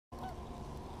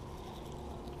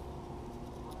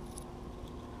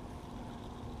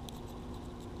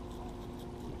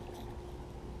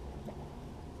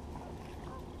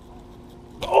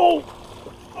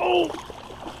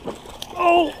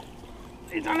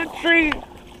the tree.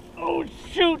 Oh,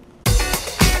 shoot.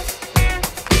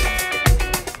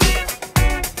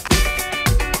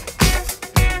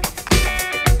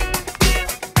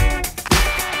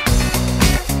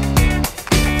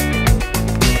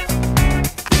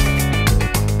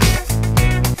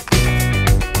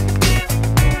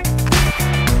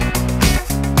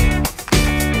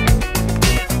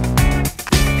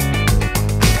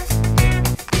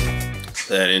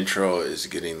 That intro is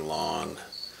getting long.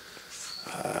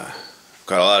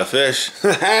 Got a lot of fish.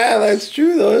 That's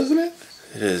true though, isn't it?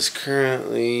 It is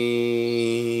currently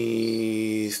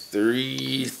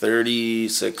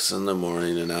 3:36 in the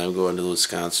morning and I'm going to the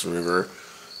Wisconsin River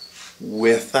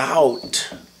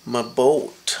without my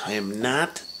boat. I am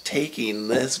not taking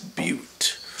this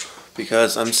butte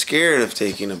because I'm scared of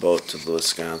taking a boat to the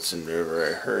Wisconsin River.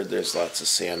 I heard there's lots of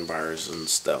sandbars and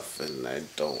stuff and I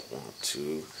don't want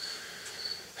to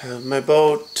have my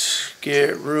boat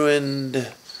get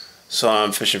ruined, so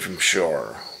I'm fishing from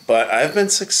shore. But I've been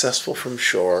successful from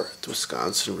shore at the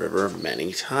Wisconsin River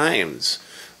many times.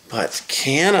 But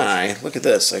can I, look at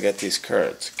this, I got these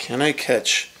cards. Can I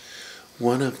catch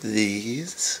one of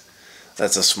these?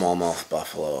 That's a smallmouth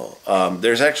buffalo.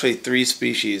 There's actually 3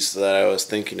 species that I was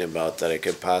thinking about that I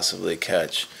could possibly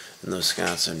catch in the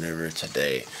Wisconsin River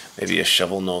today. Maybe a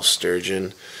shovel-nosed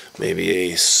sturgeon,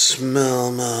 maybe a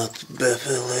smallmouth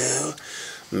buffalo,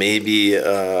 maybe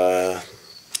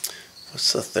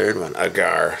what's the third one? A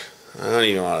gar. I don't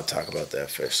even want to talk about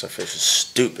that fish. That fish is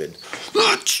stupid.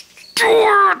 Let's do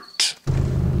it!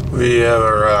 We have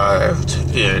arrived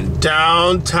in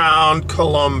downtown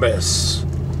Columbus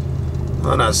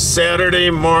on a Saturday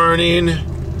morning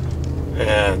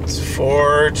at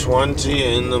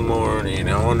 4:20 in the morning.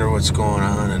 I wonder what's going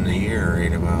on in here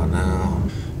right about now.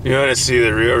 You want to see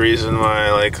the real reason why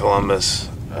I like Columbus?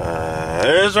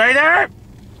 It is right there!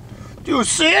 Do you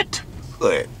see it?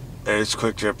 Look, there's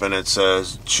Quick Trip and it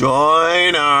says,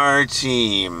 join our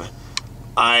team.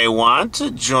 I want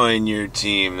to join your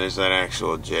team. There's that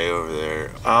actual J over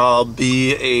there. I'll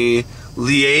be a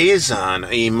liaison,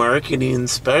 a marketing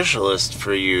specialist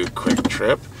for you, Quick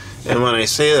Trip. And when I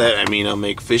say that, I mean I'll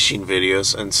make fishing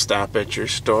videos and stop at your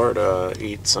store to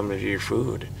eat some of your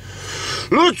food.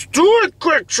 Let's do it,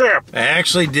 Quick Trip! I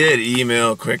actually did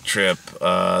email Quick Trip.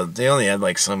 They only had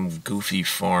like some goofy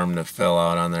form to fill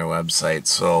out on their website.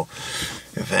 So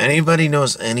if anybody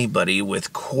knows anybody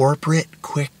with corporate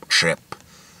Quick Trip,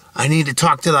 I need to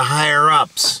talk to the higher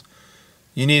ups.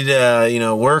 You need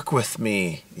to, work with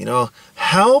me.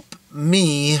 Help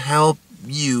me help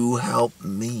you help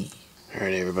me. All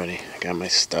right, everybody, I got my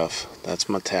stuff. That's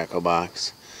my tackle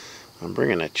box. I'm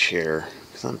bringing a chair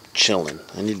because I'm chilling.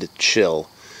 I need to chill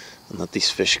and let these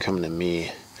fish come to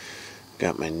me.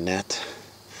 Got my net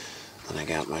and I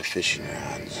got my fishing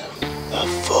rods. The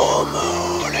full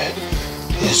moon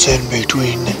is in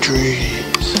between the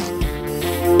trees.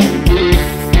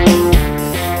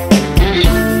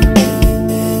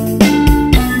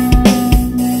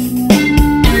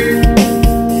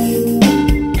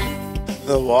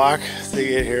 The walk to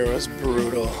get here was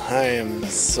brutal. I am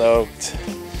soaked.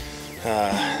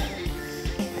 I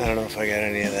don't know if I got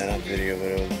any of that on video, but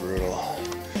it was brutal.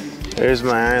 There's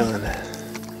my island.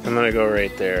 I'm gonna go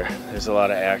right there. There's a lot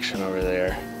of action over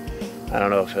there. I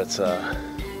don't know if it's I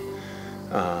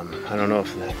don't know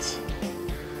if that's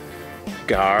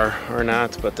gar or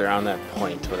not, but they're on that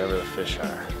point, whatever the fish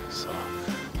are. So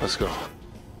let's go.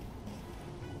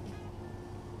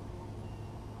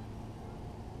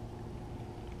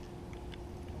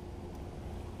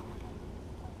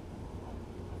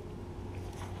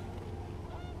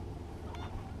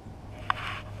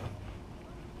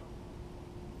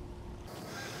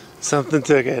 Something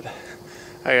took it.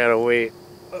 I gotta wait.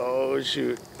 Oh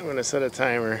shoot. I'm gonna set a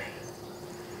timer.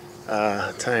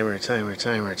 Timer.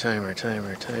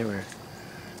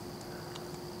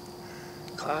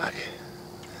 Clock.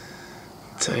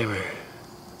 Timer.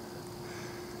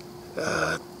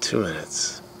 2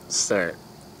 minutes. Start.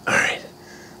 Alright.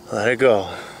 Let it go.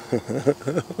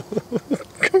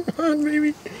 Come on,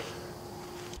 baby.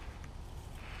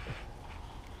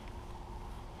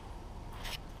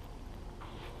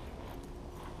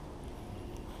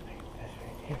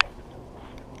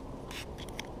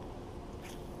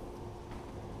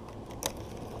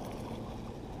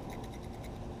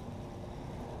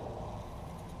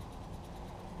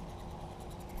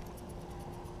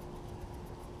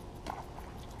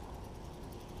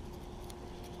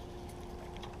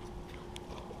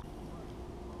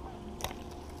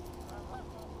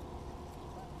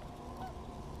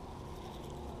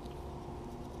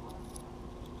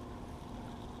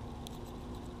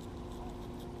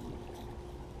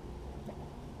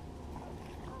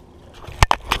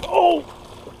 Oh!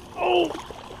 Oh!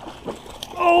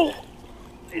 Oh!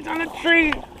 He's on a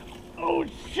tree! Oh,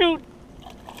 shoot!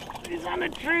 He's on a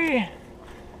tree!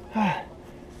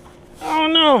 Oh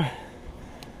no!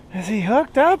 Is he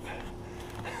hooked up?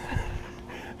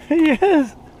 He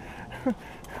is!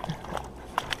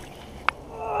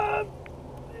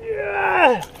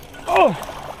 Yeah! Oh!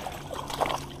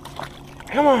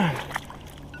 Come on!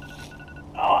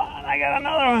 Oh, and I got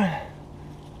another one!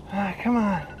 Come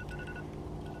on!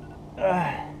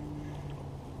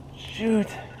 Shoot!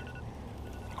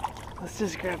 Let's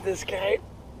just grab this guy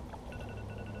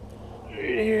right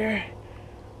here.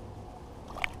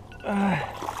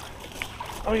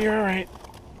 Oh, you're all right.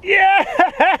 Yeah!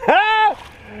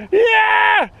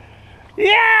 Yeah!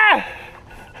 Yeah!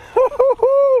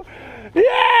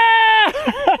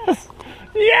 Yes!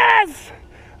 Yes!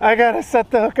 I gotta set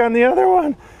the hook on the other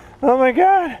one. Oh my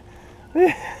God.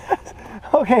 Yes.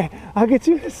 Okay, I'll get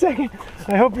you in a second.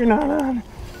 I hope you're not on.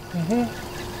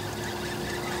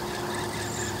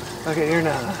 Okay, you're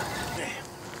not on. Okay.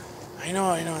 I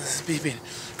know, this is beeping.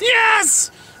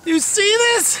 Yes! You see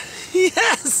this?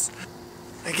 Yes!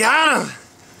 I got him.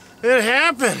 It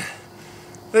happened.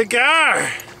 The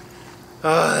gar.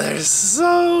 Oh, they're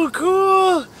so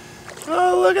cool.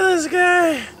 Oh, look at this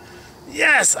guy.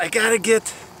 Yes, I gotta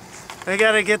get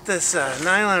this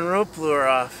nylon rope lure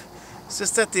off. It's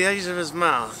just at the edge of his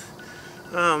mouth.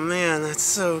 Oh man, that's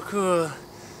so cool.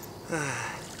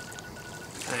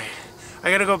 I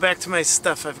gotta go back to my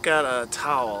stuff. I've got a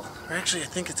towel. Or actually, I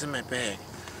think it's in my bag.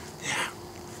 Yeah.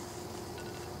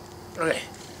 Okay.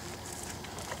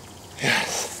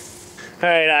 Yes.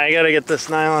 Alright, I gotta get this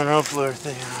nylon rope lure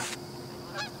thing off.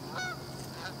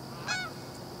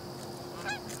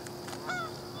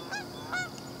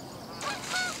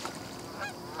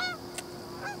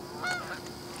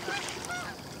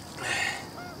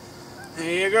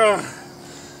 There you go.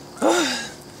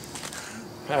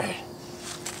 Alright.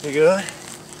 You good?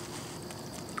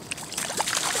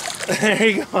 There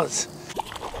he goes.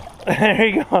 There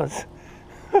he goes.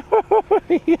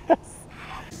 Yes.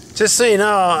 Just so you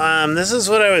know, this is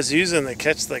what I was using to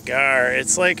catch the gar.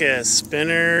 It's like a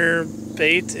spinner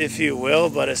bait, if you will,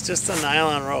 but it's just a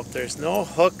nylon rope. There's no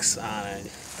hooks on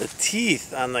it. The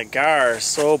teeth on the gar are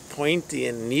so pointy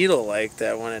and needle-like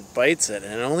that when it bites it,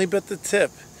 and it only bit the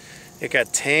tip, it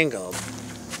got tangled.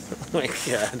 Oh my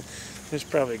God. There's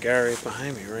probably a gar right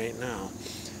behind me right now.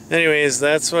 Anyways,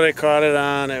 that's what I caught it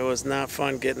on. It was not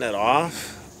fun getting it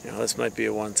off. You know, this might be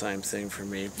a one-time thing for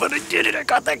me. But I did it! I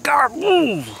got that gar!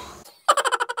 Woo!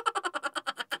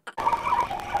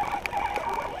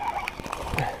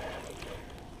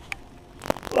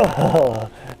 Oh!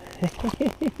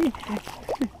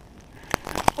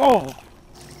 Oh!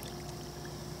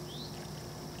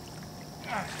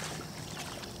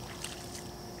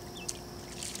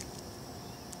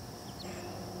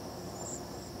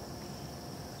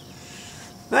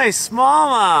 Nice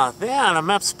smallmouth, yeah, on a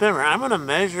map spinner. I'm gonna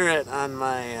measure it on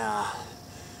my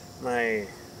my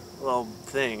little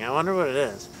thing. I wonder what it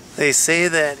is. They say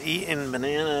that eating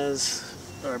bananas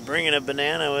or bringing a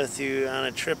banana with you on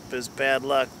a trip is bad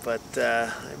luck, but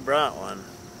I brought one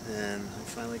and I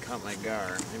finally caught my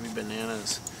gar. Maybe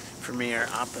bananas for me are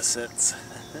opposites.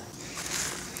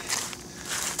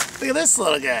 Look at this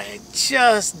little guy,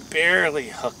 just barely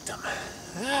hooked him.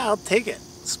 Yeah, I'll take it.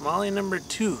 Smallie number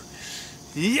 2.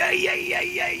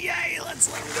 Yay!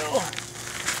 Let's let him go.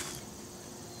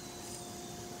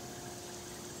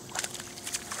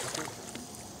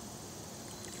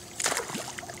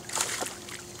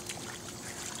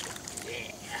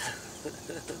 Yeah.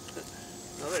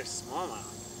 Another smallmouth.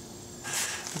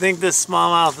 I think this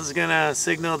smallmouth is gonna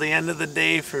signal the end of the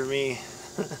day for me.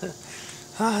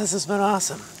 Oh, this has been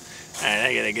awesome. Alright,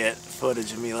 I gotta get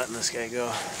footage of me letting this guy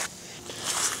go.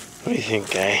 What do you think,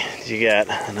 guy? You got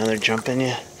another jump in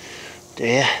you? Do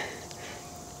ya?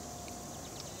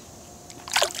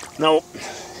 Nope.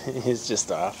 He's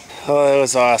just off. Oh, it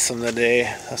was awesome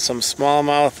today. Some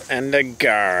smallmouth and a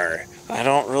gar. I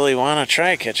don't really want to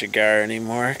try catch a gar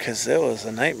anymore because it was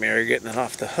a nightmare getting it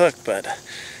off the hook, but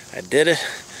I did it.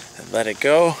 I let it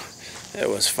go. It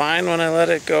was fine when I let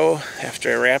it go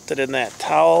after I wrapped it in that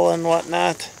towel and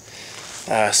whatnot.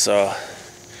 So,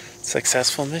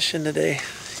 successful mission today.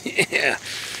 Yeah.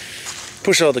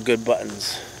 Push all the good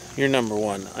buttons. You're number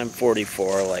 1. I'm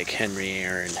 44 like Henry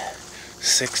Aaron.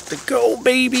 6 to go,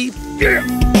 baby. Yeah.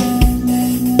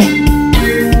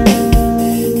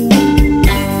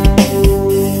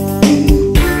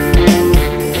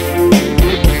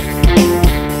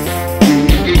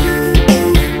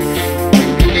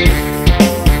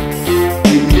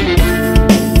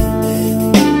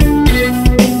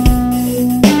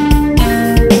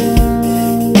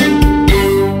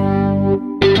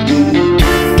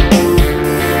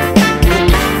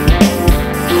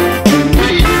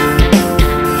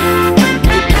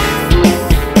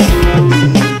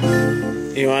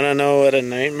 You want to know what a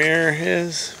nightmare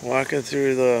is? Walking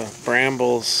through the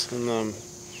brambles in the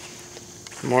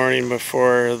morning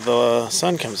before the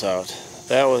sun comes out.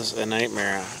 That was a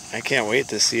nightmare. I can't wait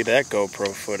to see that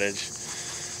GoPro footage.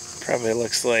 Probably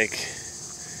looks like...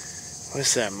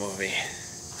 What's that movie?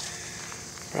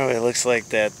 Probably looks like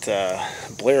that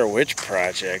Blair Witch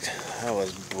Project. That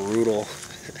was brutal.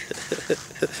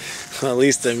 Well, at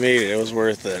least I made it. It was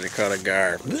worth it. I caught a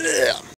gar.